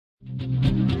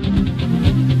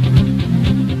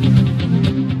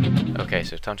Okay,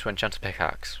 so time to enchant a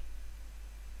pickaxe.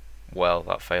 Well,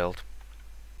 that failed.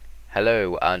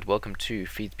 Hello and welcome to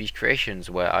Feed the Beast Creations,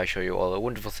 where I show you all the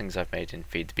wonderful things I've made in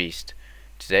Feed the Beast.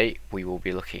 Today we will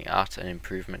be looking at an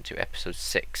improvement to episode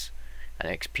 6, an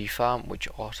XP farm which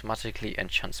automatically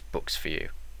enchants books for you.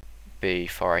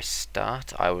 Before I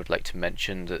start, I would like to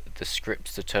mention that the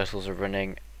scripts the turtles are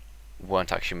running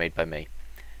weren't actually made by me.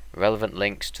 Relevant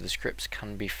links to the scripts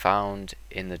can be found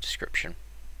in the description.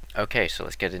 Okay, so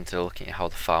let's get into looking at how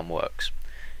the farm works.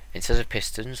 Instead of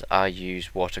pistons, I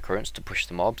use water currents to push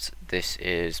the mobs. This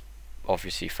is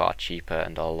obviously far cheaper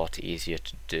and a lot easier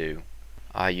to do.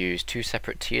 I use two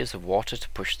separate tiers of water to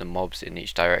push the mobs in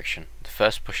each direction. The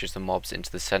first pushes the mobs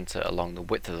into the centre along the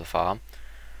width of the farm,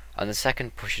 and the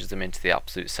second pushes them into the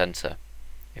absolute centre.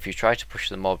 If you try to push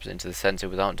the mobs into the centre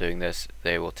without doing this,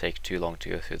 they will take too long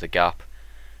to go through the gap,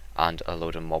 and a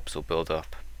load of mobs will build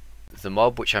up. The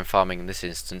mob which I'm farming in this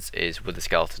instance is Wither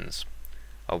Skeletons.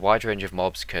 A wide range of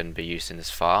mobs can be used in this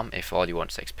farm if all you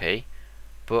want is XP,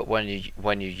 but when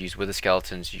you use Wither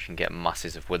Skeletons you can get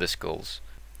masses of Wither Skulls.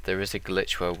 There is a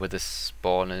glitch where Wither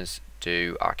spawners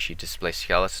do actually display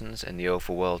skeletons in the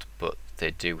overworld, but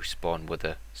they do spawn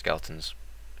Wither Skeletons,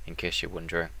 in case you're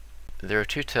wondering. There are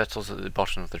two turtles at the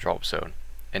bottom of the drop zone.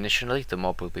 Initially the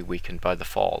mob will be weakened by the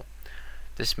fall.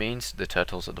 This means the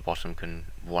turtles at the bottom can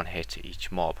one-hit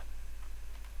each mob.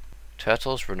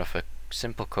 Turtles run off a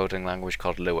simple coding language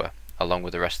called Lua, along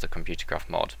with the rest of the computer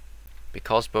craft mod.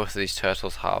 Because both of these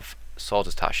turtles have swords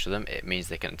attached to them, it means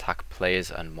they can attack players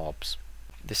and mobs.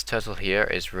 This turtle here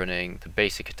is running the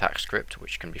basic attack script,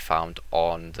 which can be found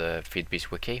on the Feed the Beast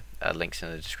wiki, links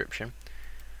in the description.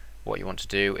 What you want to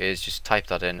do is just type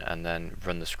that in and then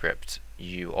run the script.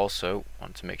 You also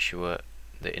want to make sure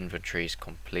the inventory is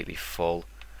completely full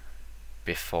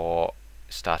before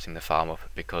starting the farm up,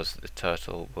 because the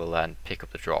turtle will then pick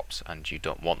up the drops and you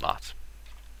don't want that.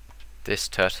 This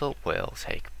turtle will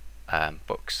take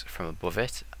books from above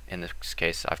it. In this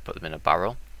case I've put them in a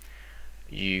barrel.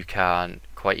 You can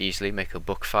quite easily make a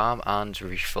book farm and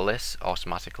refill this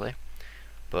automatically,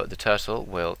 but the turtle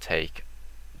will take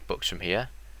books from here,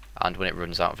 and when it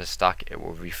runs out of a stack it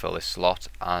will refill this slot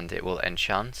and it will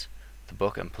enchant the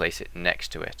book and place it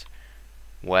next to it.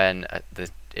 When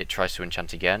it tries to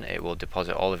enchant again, it will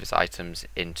deposit all of its items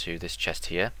into this chest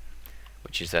here,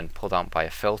 which is then pulled out by a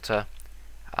filter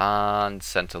and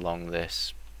sent along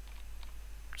this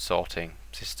sorting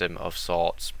system of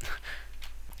sorts.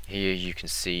 Here you can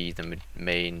see the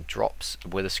main drops: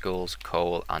 Wither Skulls,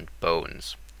 coal and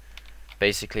bones.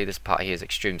 Basically this part here is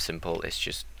extremely simple. It's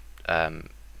just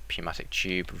pneumatic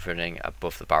tube running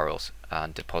above the barrels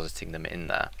and depositing them in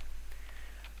there.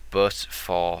 But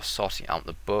for sorting out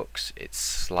the books it's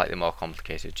slightly more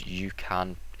complicated. You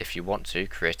can, if you want to,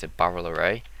 create a barrel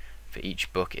array for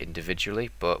each book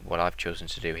individually, but what I've chosen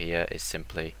to do here is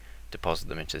simply deposit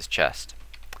them into this chest.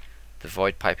 The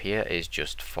void pipe here is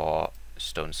just for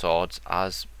stone swords,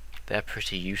 as they're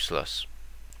pretty useless.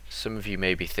 Some of you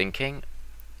may be thinking,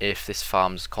 if this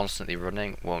farm's constantly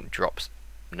running, won't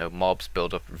mobs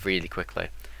build up really quickly?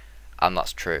 And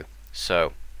that's true.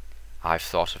 So I've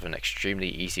thought of an extremely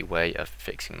easy way of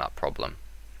fixing that problem.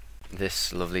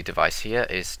 This lovely device here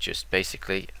is just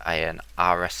basically an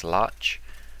RS latch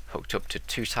hooked up to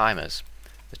two timers.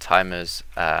 The timers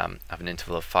have an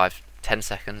interval of 10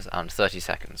 seconds and 30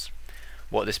 seconds.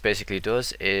 What this basically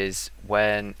does is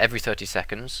when every 30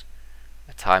 seconds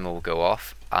a timer will go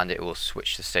off and it will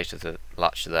switch the state of the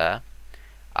latch there,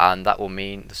 and that will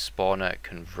mean the spawner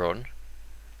can run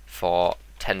for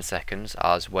 10 seconds,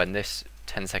 as when this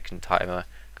 10-second timer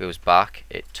goes back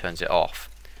it turns it off.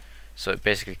 So it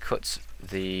basically cuts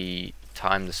the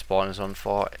time the spawn is on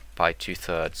for by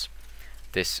 2/3.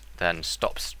 This then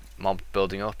stops mob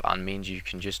building up and means you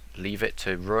can just leave it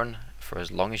to run for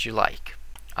as long as you like.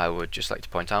 I would just like to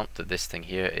point out that this thing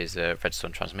here is a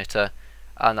redstone transmitter,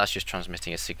 and that's just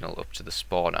transmitting a signal up to the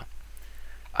spawner.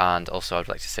 And also I'd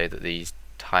like to say that these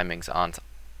timings aren't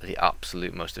the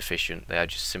absolute most efficient. They are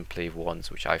just simply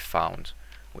ones which I've found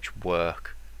which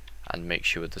work and make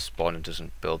sure the spawner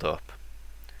doesn't build up.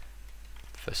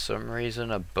 For some reason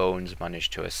a bones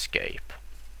managed to escape.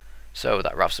 So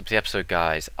that wraps up the episode,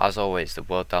 guys. As always, the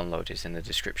world download is in the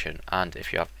description, and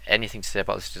if you have anything to say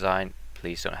about this design,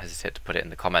 please don't hesitate to put it in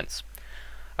the comments.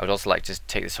 I would also like to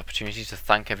take this opportunity to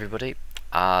thank everybody,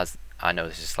 as I know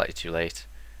this is slightly late,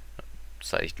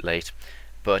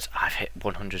 but I've hit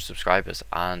 100 subscribers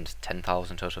and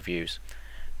 10,000 total views.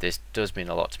 This does mean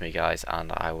a lot to me, guys,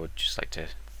 and I would just like to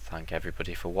thank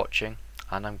everybody for watching,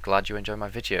 and I'm glad you enjoy my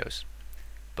videos.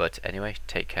 But anyway,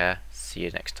 take care, see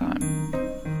you next time.